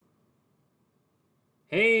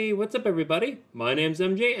Hey, what's up, everybody? My name's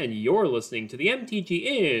MJ, and you're listening to the MTG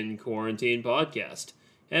in Quarantine podcast.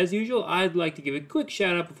 As usual, I'd like to give a quick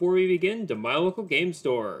shout out before we begin to my local game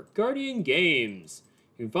store, Guardian Games.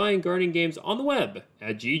 You can find Guardian Games on the web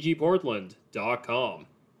at ggportland.com.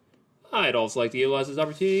 I'd also like to utilize this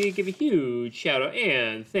opportunity to give a huge shout out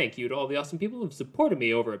and thank you to all the awesome people who've supported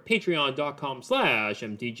me over at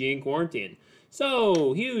patreon.com/MTG in Quarantine.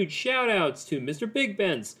 So, huge shout outs to Mr. Big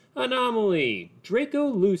Benz, Anomaly, Draco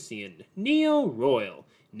Lucian, Neo Royal,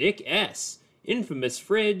 Nick S., Infamous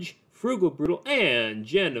Fridge, Frugal Brutal, and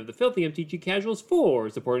Jen of the Filthy MTG Casuals for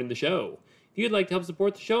supporting the show. If you'd like to help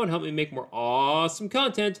support the show and help me make more awesome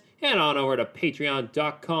content, head on over to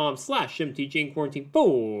patreon.com/MTG in Quarantine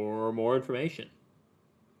for more information.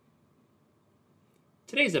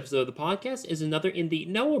 Today's episode of the podcast is another in the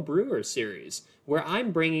Noah Brewer series, where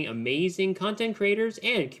I'm bringing amazing content creators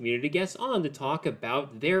and community guests on to talk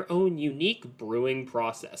about their own unique brewing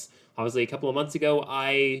process. Obviously, a couple of months ago,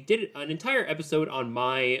 I did an entire episode on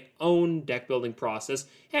my own deck building process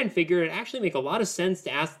and figured it'd actually make a lot of sense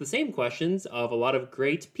to ask the same questions of a lot of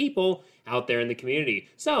great people out there in the community.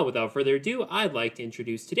 So, without further ado, I'd like to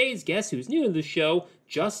introduce today's guest who's new to the show,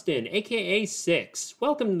 Justin, aka Six.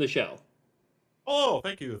 Welcome to the show. Oh,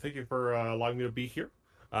 thank you. Thank you for allowing me to be here.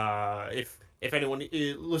 If anyone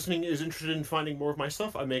listening is interested in finding more of my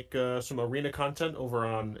stuff, I make some arena content over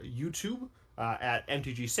on YouTube at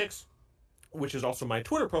MTG6, which is also my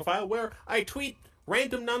Twitter profile, where I tweet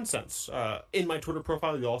random nonsense. In my Twitter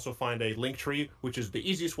profile, you'll also find a link tree, which is the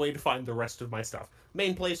easiest way to find the rest of my stuff.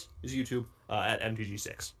 Main place is YouTube at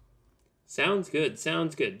MTG6. Sounds good.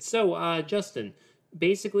 Sounds good. So, Justin,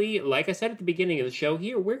 basically, like I said at the beginning of the show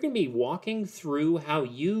here, we're going to be walking through how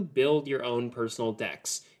you build your own personal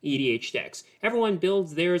decks, EDH decks. Everyone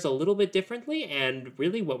builds theirs a little bit differently, and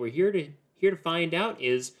really what we're here to find out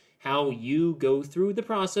is how you go through the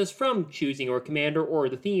process from choosing your commander or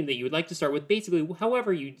the theme that you would like to start with, basically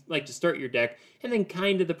however you'd like to start your deck, and then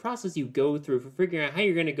kind of the process you go through for figuring out how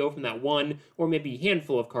you're going to go from that one or maybe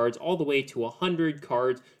handful of cards all the way to 100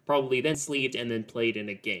 cards, probably then sleeved and then played in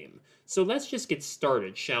a game. So let's just get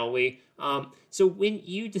started, shall we? So when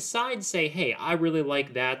you decide, say, hey, I really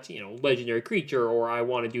like that, legendary creature, or I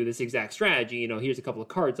want to do this exact strategy, here's a couple of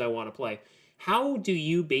cards I want to play. How do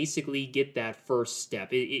you basically get that first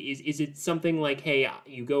step? Is it something like, hey,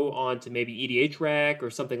 you go on to maybe EDH Rec or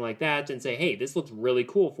something like that and say, hey, this looks really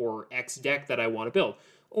cool for X deck that I want to build?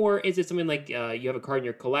 Or is it something like you have a card in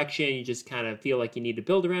your collection, you just kind of feel like you need to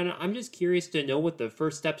build around it? I'm just curious to know what the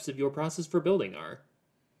first steps of your process for building are.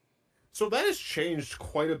 So that has changed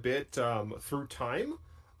quite a bit through time.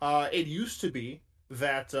 It used to be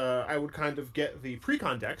that I would kind of get the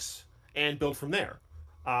precon decks and build from there.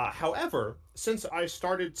 However, since I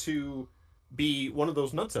started to be one of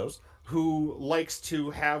those nutsos who likes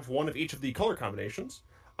to have one of each of the color combinations,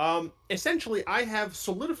 essentially I have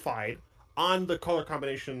solidified on the color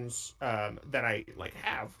combinations that I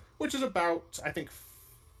have, which is about, I think,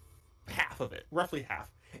 half of it, roughly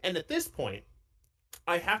half. And at this point,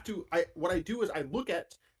 what I do is I look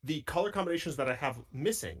at the color combinations that I have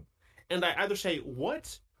missing, and I either say,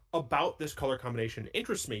 what about this color combination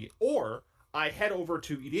interests me, or I head over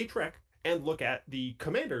to EDH Rec and look at the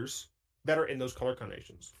commanders that are in those color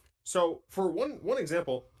combinations. So for one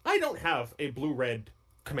example, I don't have a blue-red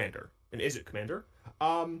commander, an Izzet commander.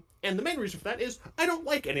 And the main reason for that is I don't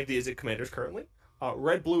like any of the Izzet commanders currently.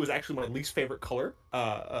 Red-blue is actually my least favorite color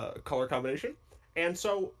combination. And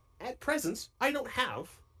so at present, I don't have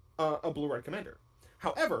a blue-red commander.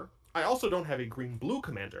 However, I also don't have a green-blue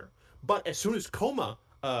commander. But as soon as Cosmos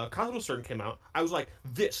Certain came out, I was like,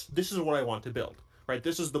 this is what I want to build, right?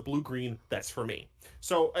 This is the blue-green that's for me.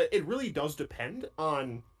 So it really does depend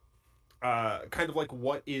on kind of like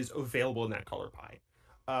what is available in that color pie.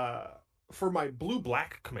 For my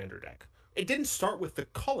blue-black commander deck, it didn't start with the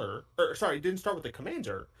color, it didn't start with the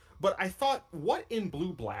commander, but I thought, what in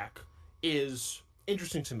blue-black is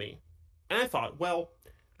interesting to me? And I thought, well,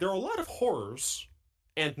 there are a lot of horrors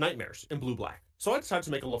and nightmares in blue-black. So I decided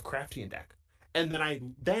to make a Lovecraftian deck. And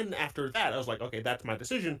then after that, I was like, okay, that's my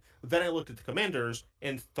decision. Then I looked at the commanders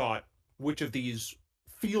and thought, which of these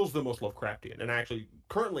feels the most Lovecraftian? And I actually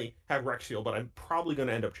currently have Rexiel, but I'm probably going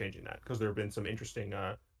to end up changing that because there have been some interesting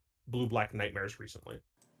blue-black nightmares recently.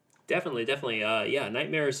 Definitely. Yeah,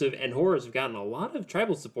 Nightmares and Horrors have gotten a lot of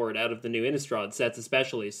tribal support out of the new Innistrad sets,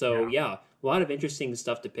 especially. So, yeah, a lot of interesting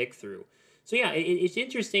stuff to pick through. So, yeah, it's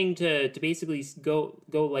interesting to basically go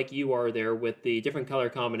like you are there with the different color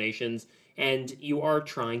combinations, and you are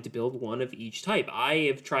trying to build one of each type. I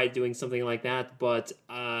have tried doing something like that, but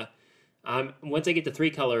once I get to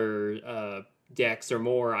three color decks or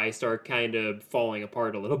more, I start kind of falling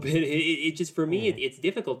apart a little bit. It just, for me, Mm. it's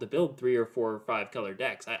difficult to build 3 or 4 or 5 color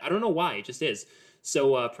decks. I don't know why, it just is.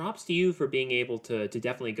 So props to you for being able to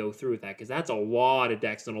definitely go through with that, because that's a lot of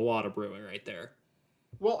decks and a lot of brewing right there.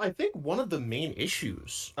 Well, I think one of the main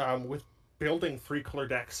issues with building three color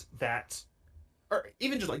decks that, or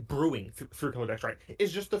even just like brewing three color decks, right,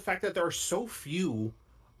 is just the fact that there are so few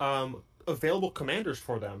available commanders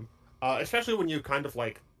for them. Especially when you kind of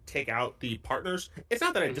like take out the partners. It's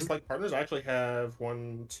not that I Hmm. dislike partners. I actually have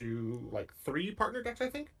one, two, like three partner decks, I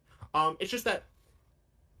think. It's just that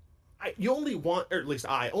you only want, or at least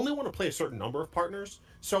I only want to play a certain number of partners.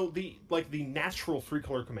 So the natural three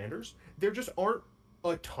color commanders, there just aren't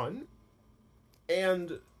a ton,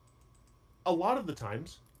 and a lot of the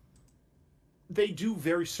times they do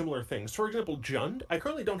very similar things. For example, Jund. I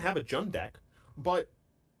currently don't have a Jund deck, but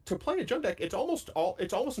to play a Jund deck, it's almost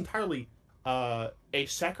entirely a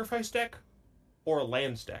sacrifice deck or a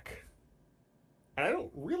lands deck, and I don't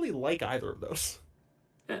really like either of those.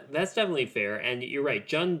 That's definitely fair, and you're right.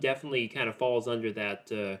 Jund definitely kind of falls under that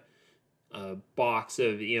box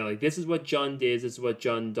of, like, this is what Jund is, this is what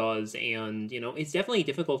Jund does, and it's definitely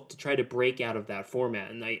difficult to try to break out of that format.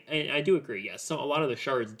 And I do agree. Yes, so a lot of the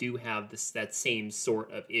shards do have that same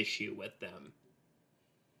sort of issue with them.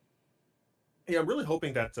 Yeah, I'm really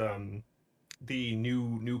hoping that the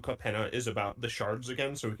new Capenna is about the shards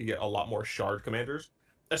again, so we can get a lot more shard commanders.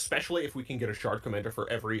 Especially if we can get a shard commander for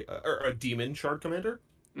every, or a demon shard commander,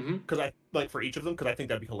 Hmm. because I like for each of them, because I think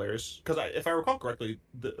that'd be hilarious. Because if I recall correctly,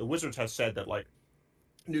 the Wizards has said that like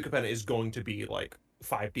New Capenna is going to be like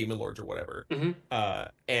five demon lords or whatever, Hmm.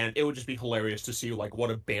 and it would just be hilarious to see like what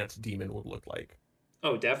a Bant demon would look like.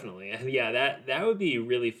 Oh, definitely. Yeah, that would be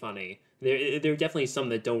really funny. There are definitely some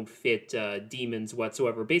that don't fit demons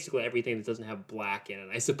whatsoever. Basically, everything that doesn't have black in it,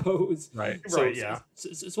 I suppose. Right. So, Right. so, Yeah.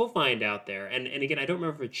 so we'll find out there. And again, I don't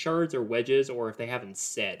remember if it's shards or wedges, or if they haven't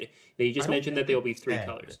said. They I just don't mentioned think that they they'll be three said.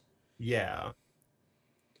 colors. Yeah.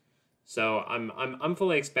 So I'm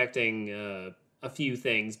fully expecting a few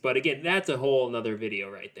things, but again, that's a whole another video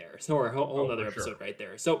right there. So, or a whole Oh, another for sure. episode right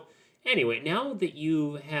there. So anyway, now that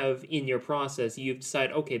you have in your process, you've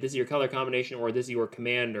decided, okay, this is your color combination or this is your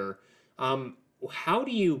commander. Um, how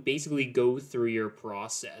do you basically go through your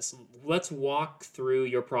process? Let's walk through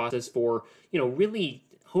your process for really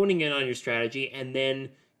honing in on your strategy, and then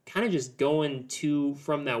kind of just going to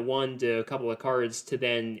from that one to a couple of cards to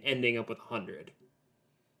then ending up with 100.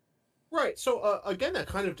 Right. So again, that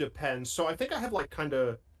kind of depends. So I think I have like kind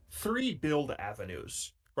of three build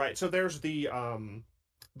avenues. Right. So there's the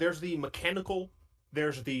mechanical,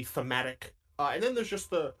 there's the thematic, and then there's just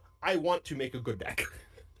the I want to make a good deck.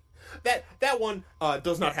 That one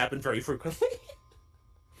does not happen very frequently.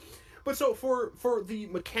 But so for the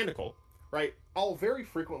mechanical, right, I'll very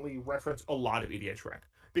frequently reference a lot of EDH Rec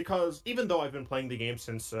because even though I've been playing the game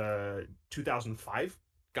since 2005,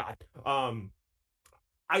 God,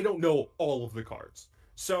 I don't know all of the cards.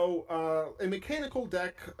 So a mechanical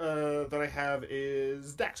deck that I have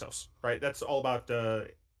is Daxos, right? That's all about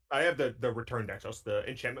I have the return Daxos, the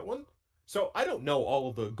enchantment one. So I don't know all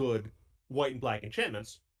of the good white and black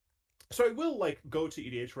enchantments, so I will like go to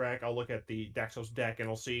EDH Rack. I'll look at the Daxos deck and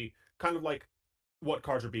I'll see kind of like what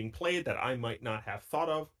cards are being played that I might not have thought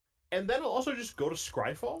of, and then I'll also just go to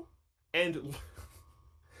Scryfall and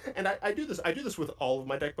I do this. I do this with all of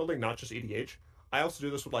my deck building, not just EDH. I also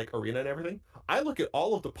do this with like Arena and everything. I look at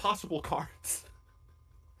all of the possible cards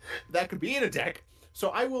that could be in a deck. So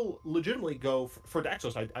I will legitimately go for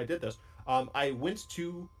Daxos. I did this. I went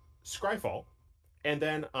to Scryfall and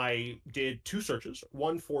then I did two searches,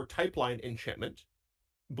 one for type line enchantment,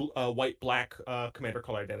 white black commander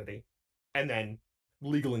color identity, and then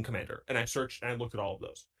legal and commander. And I searched and I looked at all of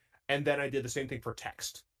those. And then I did the same thing for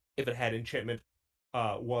text. If it had enchantment,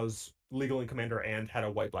 was legal and commander and had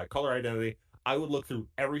a white black color identity, I would look through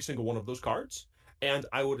every single one of those cards and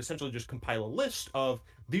I would essentially just compile a list of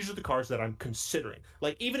these are the cards that I'm considering.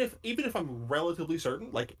 Like even if I'm relatively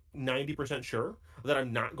certain, like 90% sure that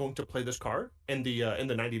I'm not going to play this card in the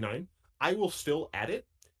 99, I will still add it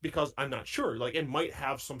because I'm not sure. Like it might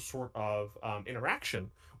have some sort of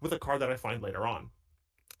interaction with a card that I find later on.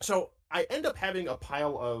 So I end up having a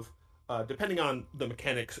pile of, depending on the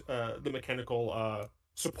mechanics, the mechanical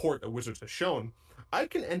support that Wizards has shown, I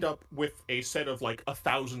can end up with a set of like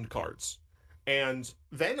 1,000 cards, and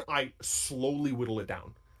then I slowly whittle it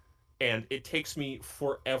down, and it takes me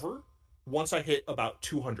forever. Once I hit about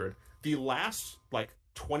 200, the last like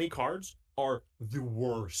 20 cards are the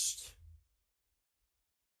worst.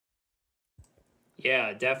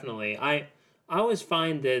 Yeah, definitely. I always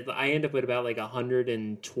find that I end up with about like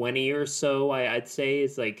 120 or so. I'd say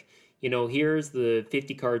it's like here's the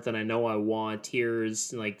 50 cards that I know I want.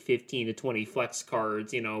 Here's like 15 to 20 flex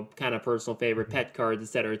cards, kind of personal favorite Mhm. pet cards, et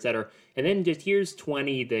cetera, et cetera. And then just here's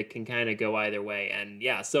 20 that can kind of go either way. And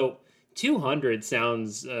yeah, so 200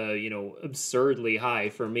 sounds, absurdly high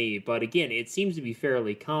for me. But again, it seems to be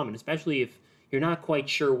fairly common, especially if you're not quite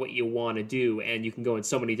sure what you want to do and you can go in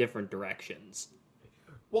so many different directions.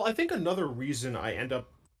 Well, I think another reason I end up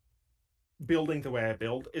building the way I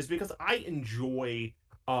build is because I enjoy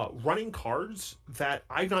running cards that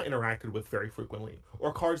I've not interacted with very frequently,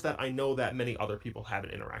 or cards that I know that many other people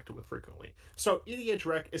haven't interacted with frequently. So EDH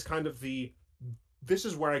Rec is kind of the this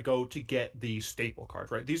is where I go to get the staple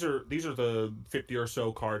cards, right? These are the 50 or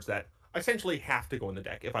so cards that essentially have to go in the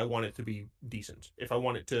deck if I want it to be decent, if I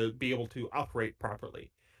want it to be able to operate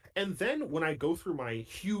properly. And then when I go through my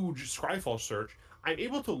huge Scryfall search, I'm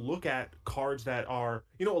able to look at cards that are,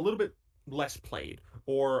 a little bit less played,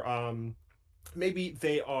 or maybe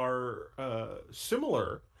they are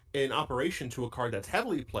similar in operation to a card that's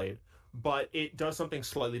heavily played, but it does something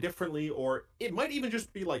slightly differently, or it might even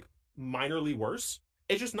just be like minorly worse.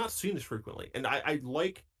 It's just not seen as frequently, and I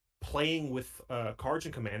like playing with cards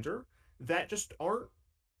in Commander that just aren't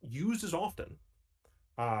used as often.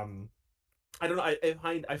 Um, I don't know.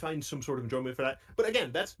 I find some sort of enjoyment for that, but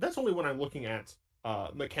again, that's only when I'm looking at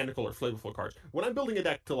mechanical or flavorful cards. When I'm building a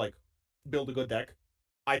deck to like build a good deck,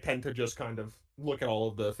 I tend to just kind of look at all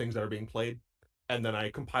of the things that are being played, and then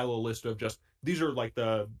I compile a list of just these are like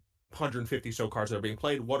the 150 so cards that are being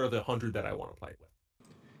played. What are the 100 that I want to play with?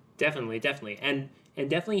 Definitely, definitely. And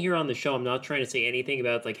definitely here on the show I'm not trying to say anything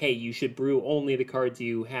about like, hey, you should brew only the cards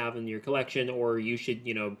you have in your collection, or you should,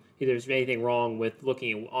 if there's anything wrong with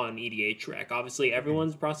looking on EDH Rec. Obviously Mhm.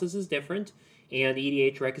 everyone's process is different, and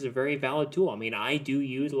EDH Rec is a very valid tool. I mean, I do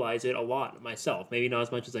utilize it a lot myself. Maybe not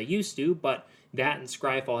as much as I used to, but that and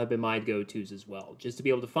Scryfall have been my go-tos as well, just to be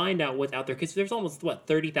able to find out what's out there. Because there's almost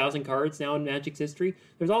 30,000 cards now in Magic's history.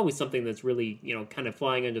 There's always something that's really kind of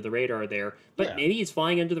flying under the radar there. But Yeah, maybe it's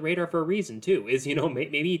flying under the radar for a reason too. Is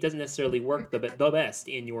maybe it doesn't necessarily work the best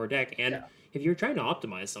in your deck. And yeah, if you're trying to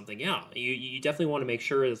optimize something, yeah, you definitely want to make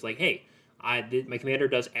sure it's like, hey, my commander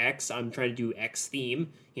does X. I'm trying to do X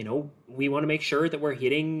theme. We want to make sure that we're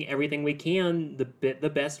hitting everything we can the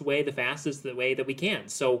best way, the fastest the way that we can.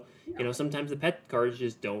 So yeah, sometimes the pet cards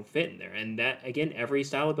just don't fit in there, and that again, every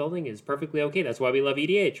style of building is perfectly okay. That's why we love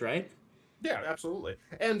EDH, right? yeah, absolutely.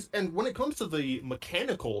 And when it comes to the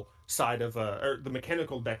mechanical side of or the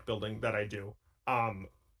mechanical deck building that I do, um,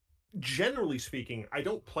 generally speaking, I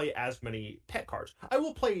don't play as many pet cards. I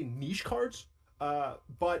will play niche cards,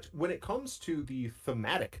 but when it comes to the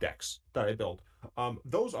thematic decks that I build,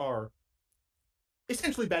 those are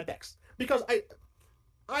essentially bad decks because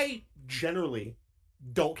I generally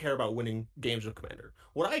don't care about winning games of Commander.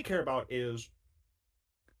 What I care about is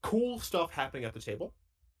cool stuff happening at the table,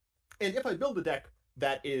 and if I build a deck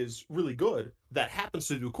that is really good that happens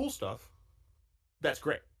to do cool stuff, that's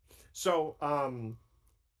great. So,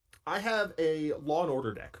 I have a Law and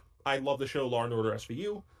Order deck. I love the show Law and Order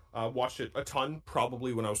SVU. Watched it a ton,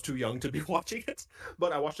 probably when I was too young to be watching it,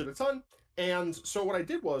 but I watched it a ton. And so what I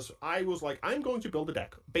did was I was like, I'm going to build a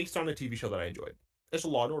deck based on a TV show that I enjoyed. It's a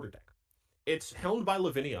Law and Order deck. It's helmed by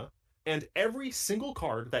Lavinia, and every single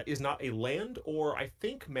card that is not a land or I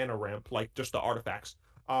think mana ramp, like just the artifacts,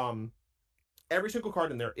 um, every single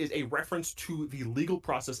card in there is a reference to the legal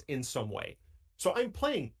process in some way. So I'm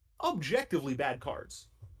playing objectively bad cards,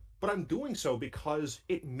 but I'm doing so because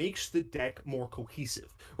it makes the deck more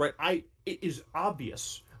cohesive, right? It is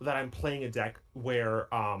obvious that I'm playing a deck where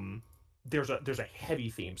there's a heavy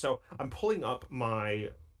theme. So I'm pulling up my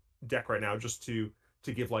deck right now just to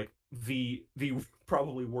give like the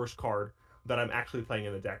probably worst card that I'm actually playing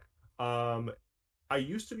in the deck. Um, I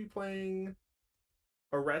used to be playing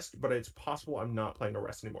Arrest, but it's possible I'm not playing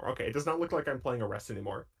Arrest anymore. Okay, it does not look like I'm playing Arrest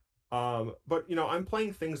anymore. But I'm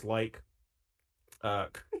playing things like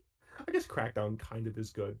I guess Crackdown kind of is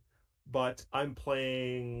good, but I'm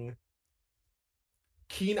playing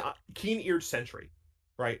Keen-eared Sentry,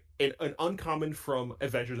 right? An uncommon from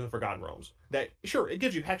Adventures in the Forgotten Realms. That sure it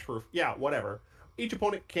gives you hexproof, yeah, whatever. Each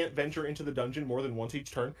opponent can't venture into the dungeon more than once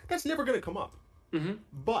each turn. That's never going to come up. Mm-hmm.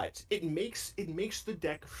 But it makes the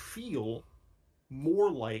deck feel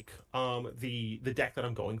more like the deck that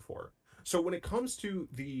I'm going for. So when it comes to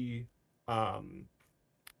the um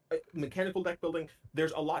mechanical deck building,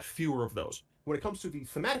 there's a lot fewer of those. When it comes to the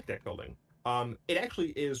thematic deck building, it actually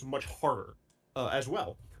is much harder as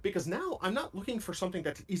well. Because now I'm not looking for something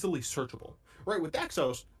that's easily searchable. Right, with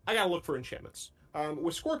Daxos, I gotta look for enchantments.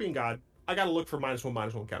 With Scorpion God, I gotta look for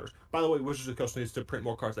 -1/-1 counters. By the way, Wizards of the Coast needs to print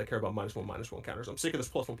more cards that care about -1/-1 counters. I'm sick of this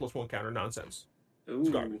 +1/+1 counter nonsense. It's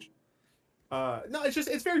Ooh. garbage. No,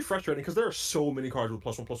 it's very frustrating because there are so many cards with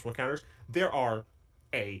 +1/+1 counters. There are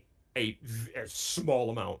a a small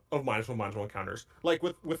amount of -1/-1 counters. Like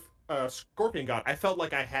with Scorpion God, I felt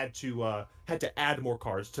like I had to add more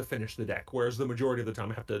cards to finish the deck, whereas the majority of the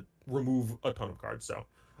time I have to remove a ton of cards. So,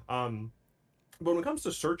 um, but when it comes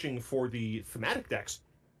to searching for the thematic decks,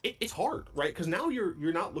 it's hard, right? Because now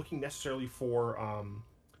you're not looking necessarily for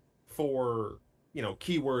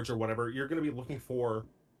keywords or whatever. You're going to be looking for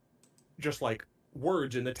just like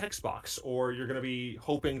words in the text box, or you're going to be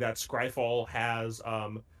hoping that Scryfall has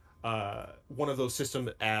one of those systems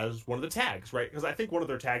as one of the tags, right? Because I think one of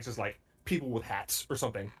their tags is like people with hats or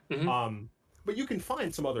something. Mm-hmm. But you can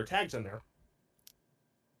find some other tags in there.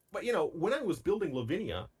 But when I was building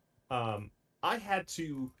Lavinia, I had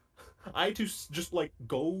to just like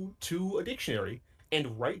go to a dictionary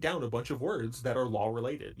and write down a bunch of words that are law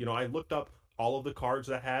related. I looked up all of the cards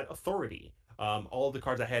that had authority, all of the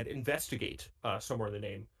cards that had investigate somewhere in the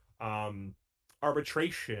name,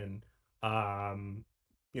 arbitration,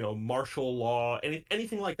 martial law,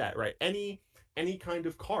 anything like that, right? Any kind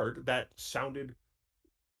of card that sounded,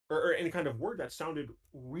 or any kind of word that sounded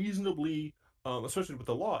reasonably associated with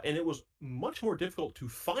the law, and it was much more difficult to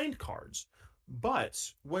find cards. But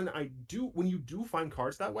when you do find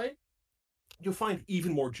cards that way, you'll find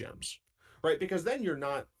even more gems, right? Because then you're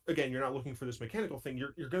not looking for this mechanical thing.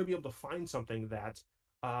 You're going to be able to find something that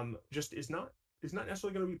just is not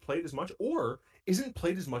necessarily going to be played as much, or isn't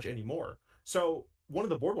played as much anymore. So one of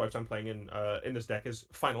the board wipes I'm playing in this deck is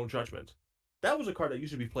Final Judgment. That was a card that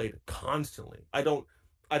used to be played constantly. I don't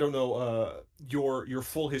know your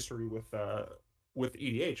full history with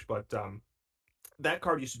EDH, but that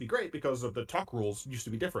card used to be great because of the talk rules used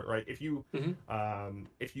to be different, right? Mm-hmm.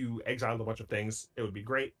 If you exiled a bunch of things, it would be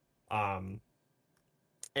great.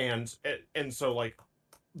 And so like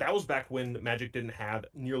that was back when Magic didn't have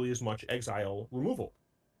nearly as much exile removal.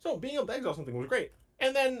 So being able to exile something was great.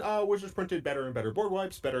 And then Wizards printed better and better board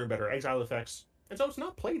wipes, better and better exile effects, and so it's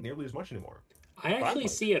not played nearly as much anymore. I But I'm actually playing.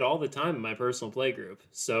 see it all the time in my personal play group.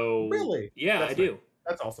 So Really? yeah, I That's nice. do.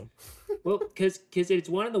 That's awesome. Well, because it's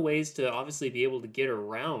one of the ways to obviously be able to get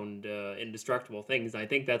around indestructible things. I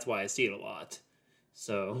think that's why I see it a lot.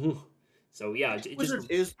 So, so yeah, it just Wizards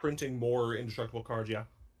is printing more indestructible cards, yeah.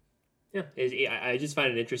 yeah, I just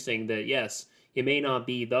find it interesting that yes, it may not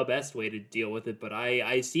be the best way to deal with it, but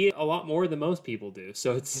I see it a lot more than most people do.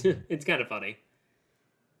 So it's Mhm. it's kind of funny.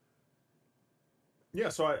 Yeah,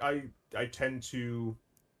 so I tend to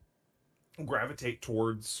gravitate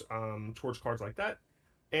towards cards like that,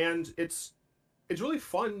 and it's really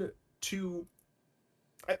fun to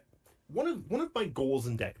I, one of my goals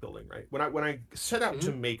in deck building, right? When I set out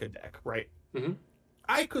to Hmm. make a deck, right? Hmm.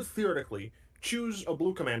 I could theoretically choose a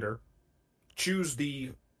blue commander, choose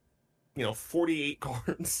the 48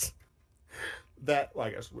 cards that, well,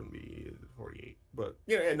 I guess wouldn't be 48, but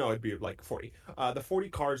no, it'd be like 40. The 40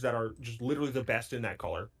 cards that are just literally the best in that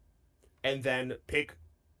color, and then pick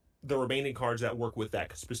the remaining cards that work with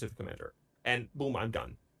that specific commander, and boom, I'm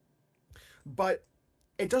done. But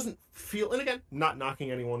it doesn't feel, and again, not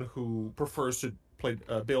knocking anyone who prefers to play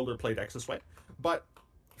build or play decks this way, but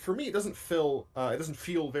for me, it doesn't feel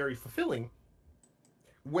very fulfilling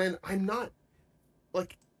when I'm not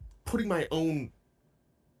like putting my own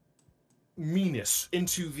meanness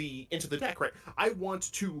into the deck, right? I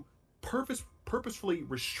want to purposefully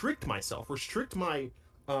restrict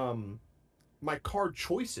um my card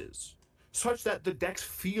choices such that the decks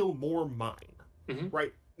feel more mine, Hmm.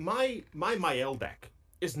 right? My Mael deck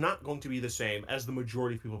is not going to be the same as the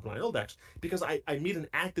majority of people play Mael decks because I made an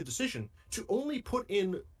active decision to only put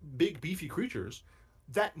in big beefy creatures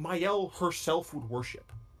that Mael herself would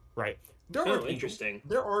worship, right? There Oh, aren't angels, interesting.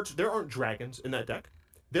 there aren't dragons in that deck.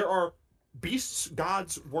 There are beasts,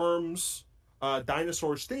 gods, worms,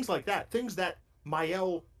 dinosaurs, things like that. Things that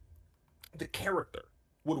Mael, the character,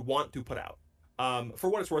 would want to put out. For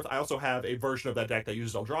what it's worth, I also have a version of that deck that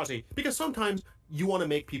uses Eldrazi because sometimes you want to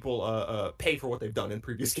make people pay for what they've done in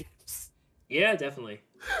previous games. Yeah, definitely.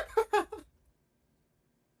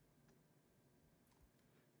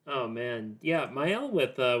 Oh man, yeah, Mael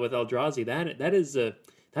with Eldrazi,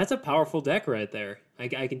 that's a powerful deck right there. I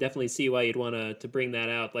can definitely see why you'd want to bring that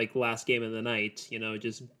out like last game of the night.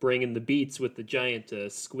 Just bring in the beats with the giant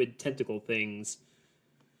squid tentacle things.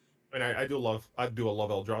 And I do love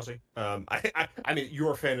Eldrazi. I mean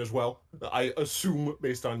you're a fan as well. I assume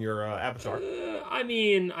based on your avatar. I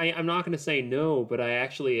mean, I'm not going to say no, but I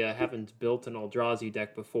actually haven't built an Eldrazi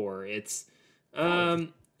deck before. Oh,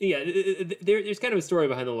 interesting. Yeah, there's kind of a story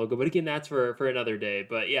behind the logo, but again, that's for another day.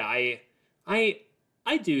 But yeah, I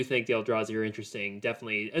I do think the Eldrazi are interesting,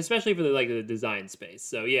 definitely, especially for the design space.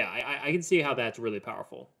 So yeah, I can see how that's really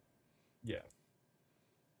powerful. Yeah.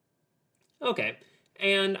 Okay.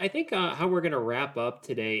 And I think how we're going to wrap up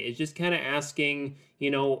today is just kind of asking,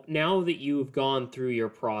 now that you've gone through your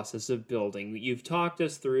process of building, you've talked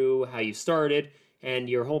us through how you started and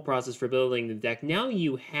your whole process for building the deck. Now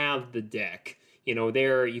you have the deck.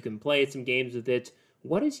 There you can play some games with it.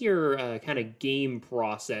 What is your kind of game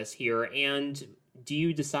process here? And do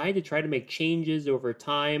you decide to try to make changes over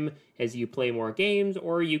time as you play more games,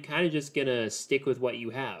 or are you kind of just going to stick with what you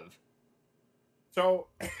have? So,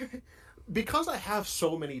 because I have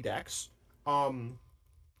so many decks, um,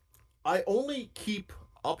 I only keep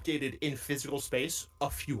updated in physical space a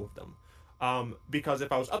few of them. Because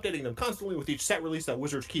if I was updating them constantly with each set release that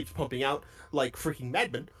Wizards keeps pumping out like freaking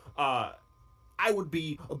madmen, I would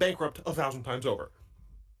be bankrupt 1,000 times over.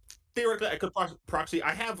 Theoretically, I could proxy.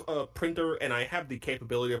 I have a printer and I have the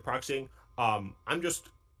capability of proxying. I'm just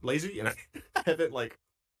lazy and I haven't like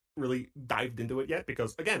really dived into it yet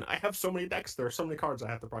because again, I have so many decks. There are so many cards I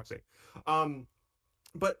have to proxy. Um,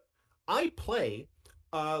 but I play.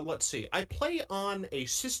 Let's see. I play on a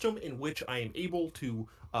system in which I am able to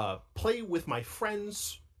play with my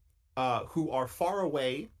friends who are far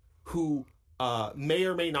away, who may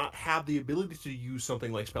or may not have the ability to use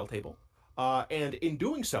something like Spell Table. And in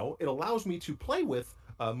doing so, it allows me to play with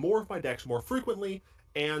more of my decks more frequently,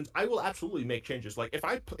 and I will absolutely make changes. Like if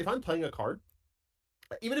I'm playing a card,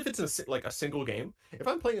 even if it's like a single game, if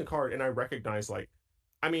I'm playing a card and I recognize like,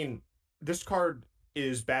 I mean, this card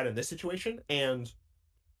is bad in this situation, and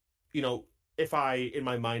if I in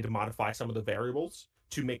my mind modify some of the variables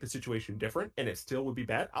to make the situation different, and it still would be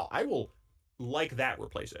bad, I will like that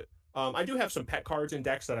replace it. I do have some pet cards in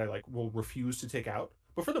decks that I like will refuse to take out,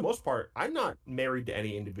 but for the most part, I'm not married to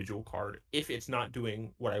any individual card if it's not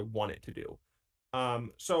doing what I want it to do.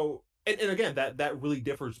 So and again, that really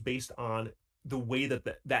differs based on the way that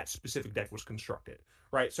that specific deck was constructed,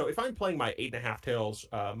 right? So if I'm playing my 8.5 tails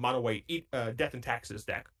mono white Death and Taxes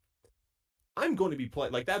deck, I'm going to be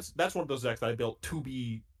playing like that's one of those decks that I built to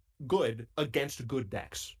be good against good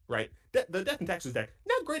decks, right? The Death and Taxes deck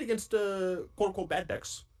not great against quote unquote bad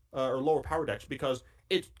decks or lower power decks because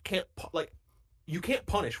it can't like you can't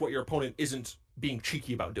punish what your opponent isn't being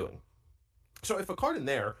cheeky about doing. So if a card in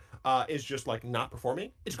there is just like not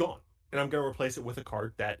performing, it's gone, and I'm going to replace it with a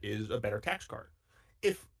card that is a better tax card.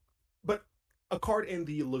 If but a card in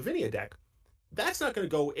the Lavinia deck, that's not going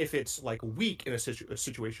to go if it's like weak in a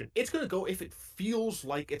situation. It's going to go if it feels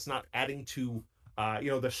like it's not adding to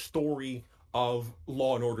the story of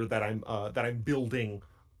Law and Order that I'm building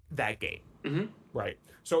that game, Mm-hmm. right?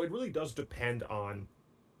 So it really does depend on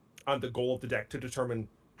the goal of the deck to determine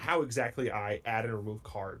how exactly I add and remove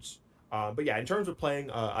cards. But yeah, in terms of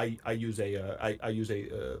playing, I use I use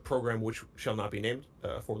a program which shall not be named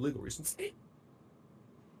for legal reasons.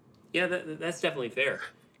 Yeah, that's definitely fair.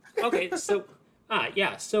 Okay, so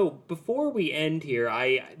yeah, so before we end here,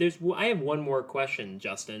 I have one more question,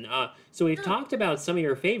 Justin. So we've Yeah. talked about some of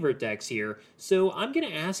your favorite decks here. So I'm gonna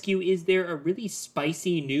ask you, is there a really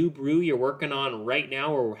spicy new brew you're working on right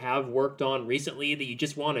now or have worked on recently that you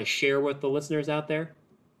just want to share with the listeners out there?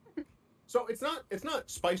 So it's not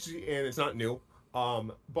spicy and it's not new.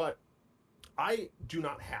 But I do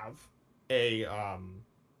not have a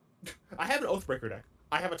I have an Oathbreaker deck.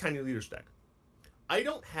 I have a Tiny Leaders deck. I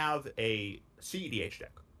don't have a CEDH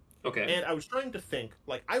deck. Okay. And I was trying to think,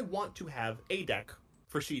 like, I want to have a deck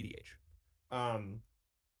for CEDH. Um,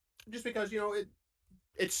 just because,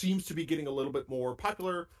 it seems to be getting a little bit more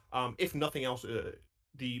popular. If nothing else,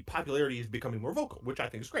 the popularity is becoming more vocal, which I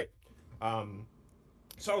think is great. Um,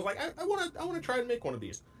 so I was like, I want to try and make one of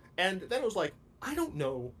these. And then it was like, I don't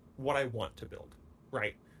know what I want to build,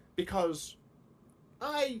 right? Because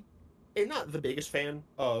I am not the biggest fan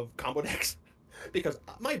of combo decks because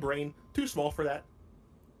my brain too small for that.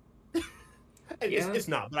 Yeah. It's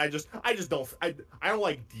not, but I just don't I don't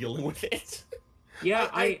like dealing with it. Yeah,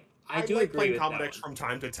 I I I do like agree playing with combo that decks one. from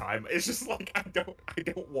time to time. It's just like I They don't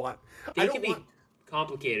can want be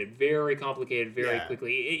complicated very yeah.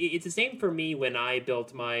 quickly. It's the same for me when I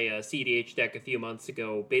built my CDH deck a few months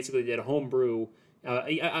ago. Basically, did a homebrew.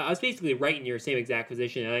 I was basically right in your same exact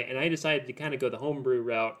position, and I decided to kind of go the homebrew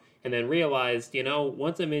route, and then realized,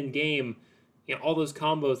 once I'm in game, all those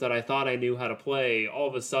combos that I thought I knew how to play, all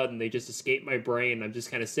of a sudden they just escape my brain. I'm just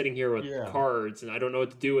kind of sitting here with Yeah. cards, and I don't know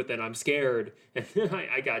what to do with it. I'm scared.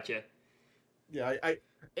 I got you. Yeah,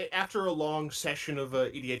 after a long session of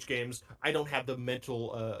EDH games, I don't have the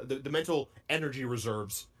mental the mental energy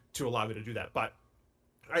reserves to allow me to do that. But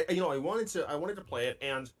I wanted to play it,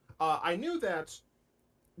 and I knew that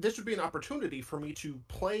this would be an opportunity for me to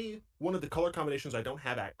play one of the color combinations I don't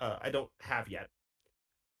have yet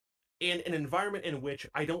in an environment in which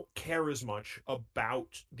I don't care as much about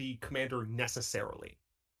the commander necessarily.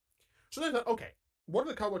 So then I thought, okay, what are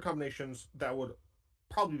the color combinations that would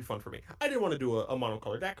probably be fun for me? I didn't want to do a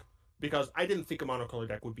monocolor deck because I didn't think a monocolor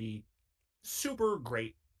deck would be super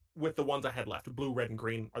great with the ones I had left. Blue, red, and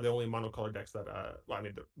green are the only monocolor decks that, well, I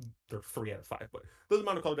mean, they're 3 out of 5, but those are the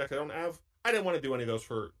monocolor decks I don't have. I didn't want to do any of those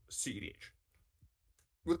for CEDH.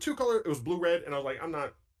 With 2-color, it was blue, red, and I was like, I'm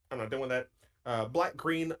not doing that. Black,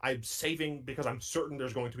 green, I'm saving because I'm certain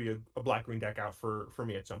there's going to be a black, green deck out for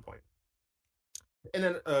me at some point. And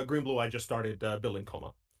then green, blue, I just started building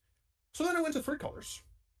Coma. So then I went to 3 colors.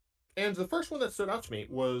 And the first one that stood out to me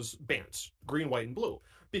was Bant, green, white, and blue,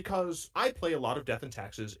 because I play a lot of Death and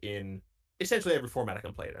Taxes in essentially every format I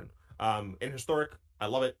can play it in. In Historic, I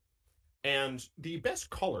love it. And the best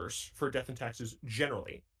colors for Death and Taxes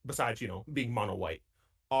generally, besides, being mono white,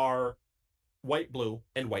 are white, blue,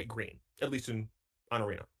 and white, green, at least on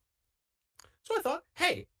Arena. So I thought,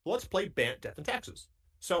 hey, let's play Bant, Death and Taxes.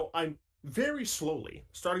 So I'm very slowly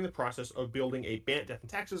starting the process of building a Bant, Death and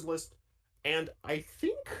Taxes list, and I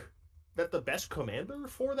think that the best commander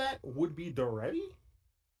for that would be Derevi.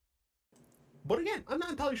 But again, I'm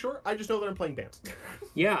not entirely sure. I just know that I'm playing Bant.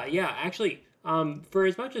 Yeah, actually, for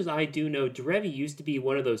as much as I do know, Derevi used to be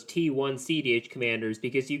one of those T1 CDH commanders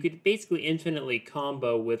because you could basically infinitely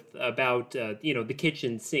combo with about, the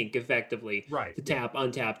kitchen sink effectively. Right. To tap,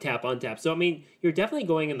 untap, tap, untap. So, I mean, you're definitely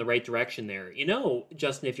going in the right direction there.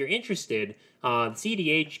 Justin, if you're interested, the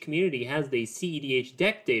CDH community has the CEDH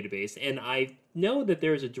deck database, and I know that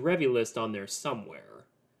there's a Derevi list on there somewhere.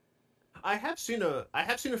 I have seen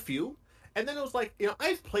a few, and then I was like,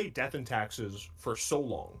 I've played Death and Taxes for so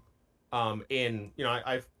long.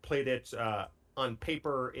 I've played it on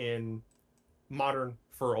paper in Modern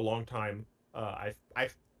for a long time.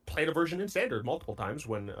 I've played a version in Standard multiple times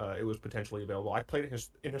when it was potentially available. I played it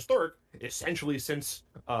in Historic essentially since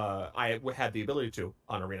I had the ability to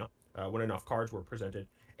on Arena when enough cards were presented,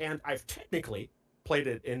 and I've technically played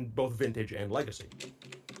it in both Vintage and Legacy.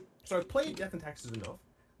 So I've played Death and Taxes enough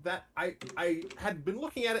that I had been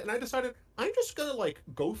looking at it, and I decided I'm just gonna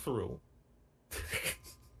go through.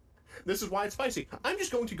 This is why it's spicy. I'm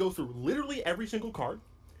just going to go through literally every single card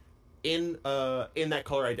in that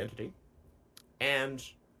color identity and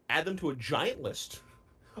add them to a giant list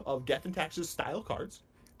of Death and Taxes style cards,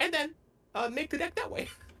 and then make the deck that way.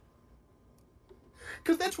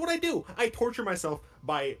 Because that's what I do. I torture myself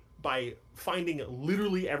by finding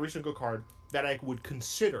literally every single card that I would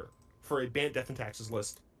consider for a Bant, Death and Taxes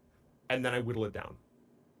list, and then I whittle it down.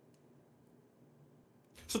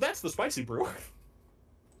 So that's the spicy brew.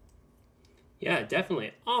 Yeah,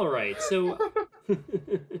 definitely. All right, so...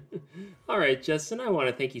 All right, Justin, I want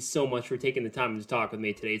to thank you so much for taking the time to talk with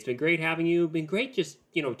me today. It's been great having you. It's been great just,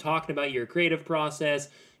 talking about your creative process,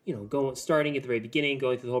 starting at the very beginning,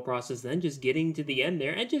 going through the whole process, then just getting to the end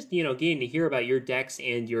there, and just, getting to hear about your decks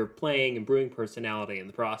and your playing and brewing personality in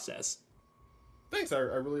the process. Thanks, I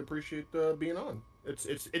really appreciate being on.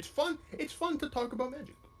 It's fun. It's fun to talk about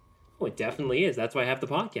Magic. Oh, it definitely is. That's why I have the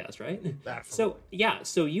podcast, right? Absolutely.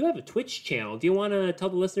 So you have a Twitch channel. Do you want to tell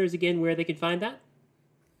the listeners again where they can find that?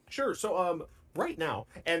 Sure. So right now,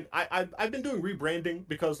 and I've been doing rebranding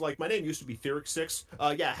because my name used to be Theoric6.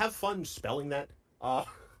 Have fun spelling that.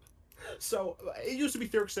 So it used to be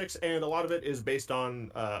Theoric6, and a lot of it is based on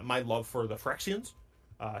my love for the Phyrexians,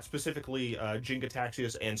 specifically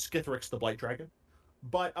Jin-Gitaxias and Skithiryx the Blight Dragon.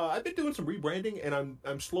 But I've been doing some rebranding, and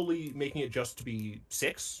I'm slowly making it just to be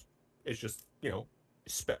 6. It's just,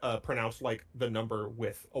 pronounced like the number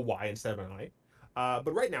with a Y instead of an I.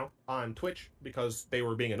 But right now, on Twitch, because they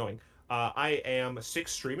were being annoying, I am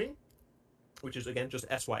 6 streaming, which is, again, just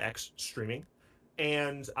SYX streaming.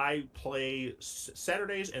 And I play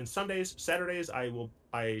Saturdays and Sundays. Saturdays,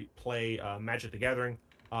 I play Magic the Gathering.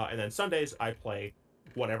 And then Sundays, I play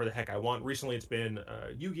whatever the heck I want. Recently, it's been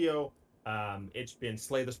Yu-Gi-Oh! It's been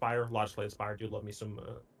Slay the Spire. A lot of Slay the Spire. I do love me some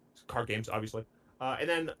card games, obviously. And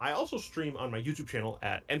then I also stream on my YouTube channel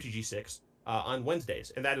at MTG6 on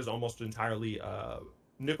Wednesdays, and that is almost entirely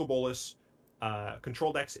Nicol Bolas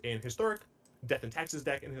control decks in Historic, Death and Taxes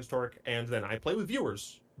deck in Historic, and then I play with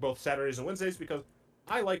viewers both Saturdays and Wednesdays because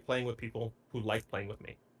I like playing with people who like playing with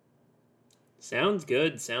me. Sounds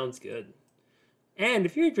good. And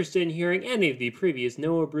if you're interested in hearing any of the previous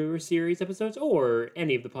Noah Brewer series episodes or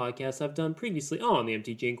any of the podcasts I've done previously on the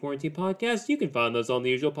MTG in Quarantine podcast, you can find those on the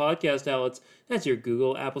usual podcast outlets. That's your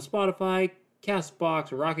Google, Apple, Spotify,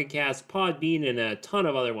 CastBox, Rocket Cast, Podbean, and a ton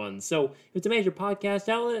of other ones. So if it's a major podcast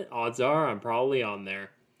outlet, odds are I'm probably on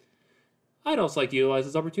there. I'd also like to utilize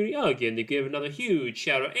this opportunity again to give another huge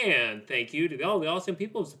shout out and thank you to all the awesome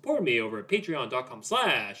people who support me over at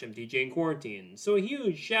patreon.com/mtginquarantine. So a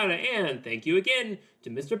huge shout out and thank you again to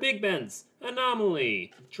Mr. Big Ben's,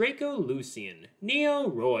 Anomaly, Draco Lucian, Neo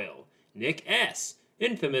Royal, Nick S.,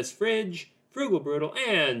 Infamous Fridge, Frugal Brutal,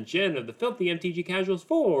 and Jen of the Filthy MTG Casuals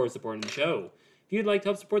for supporting the show. If you'd like to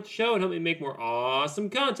help support the show and help me make more awesome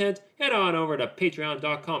content, head on over to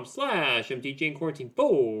patreon.com/mtginquarantine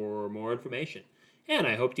for more information. And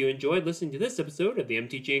I hope you enjoyed listening to this episode of the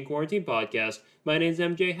MTG in Quarantine podcast. My name's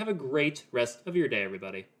MJ. Have a great rest of your day,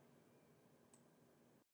 everybody.